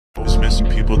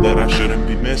people that I shouldn't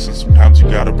be missing. Sometimes you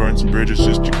gotta burn some bridges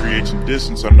just to create some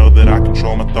distance. I know that I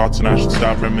control my thoughts and I should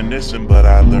stop reminiscing, but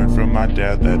I learned from my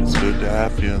dad that it's good to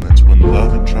have feelings when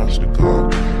love and trust are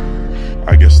gone.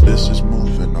 I guess this is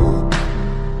moving on.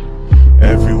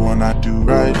 Everyone I do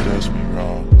right does me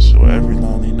wrong, so every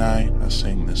lonely night I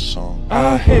sing this song.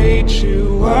 I hate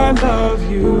you, I love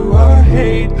you, I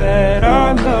hate that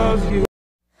I love you.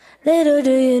 Little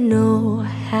do you know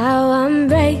how I'm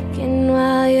breaking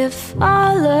while you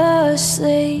fall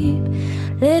asleep.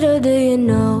 Little do you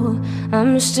know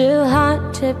I'm still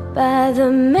haunted by the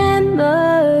memories.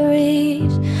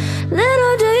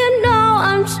 Little do you know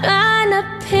I'm trying to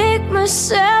pick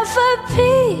myself up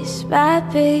piece by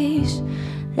piece.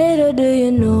 Little do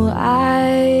you know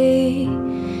I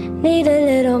need a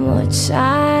little more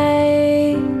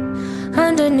time.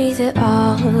 Underneath it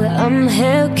all, I'm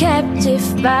held captive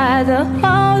by the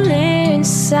hole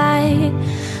inside.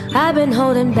 I've been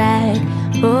holding back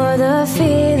for the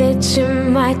fear that you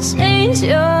might change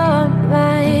your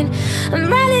mind. I'm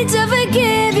ready to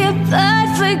forgive you, but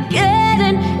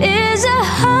forgetting is a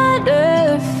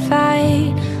harder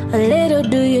fight. A little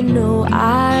do you know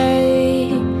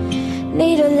I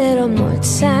need a little more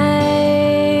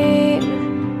time.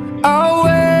 I'll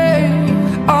wait,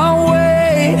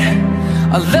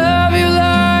 I'll love you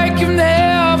like you've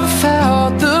never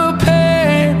felt the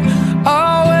pain.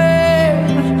 I'll wait,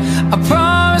 I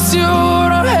promise you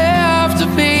don't have to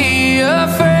be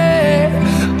afraid.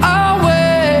 I'll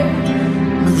wait,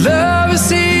 my love is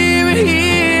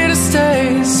here to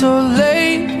stay, so lay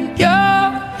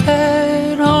your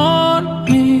head on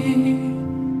me.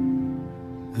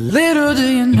 Little do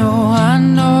you know, I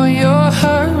know you're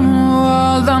hurting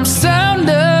while I'm sound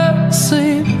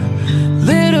asleep.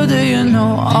 Little do you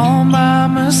know, all my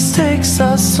mistakes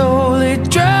are slowly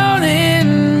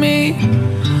drowning me.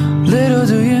 Little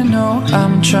do you know,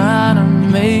 I'm trying to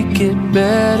make it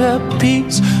better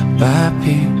piece by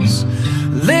piece.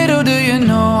 Little do you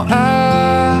know,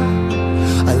 I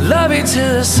love you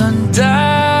till the sun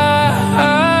dies.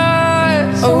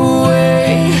 Oh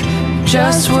wait,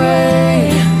 just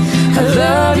wait, I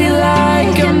love you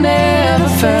like I've never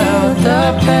felt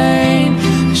the pain.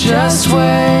 Just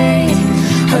wait,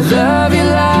 I love you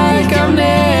like I've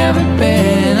never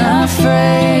been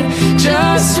afraid.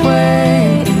 Just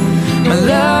wait, my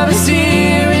love is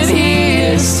here and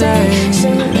here to stay. So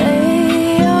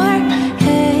lay your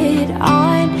head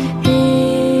on me.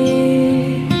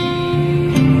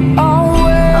 I'll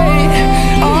wait,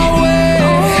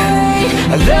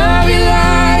 I love you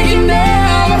like you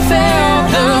never felt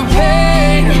the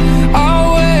pain. I'll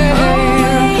wait,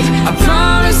 I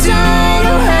promise you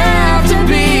don't have to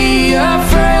be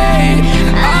afraid.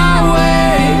 I'll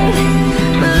wait,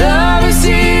 my love is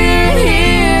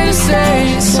here to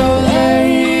stay. So lay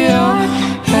your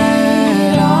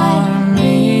head on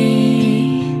me.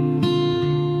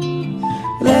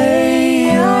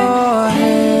 Lay your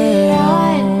head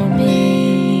on me.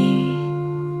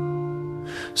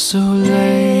 So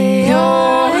lay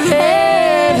your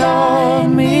head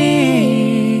on me.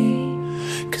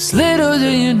 'Cause little do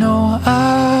you know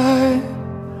I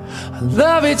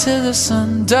love you till the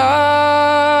sun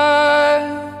dies.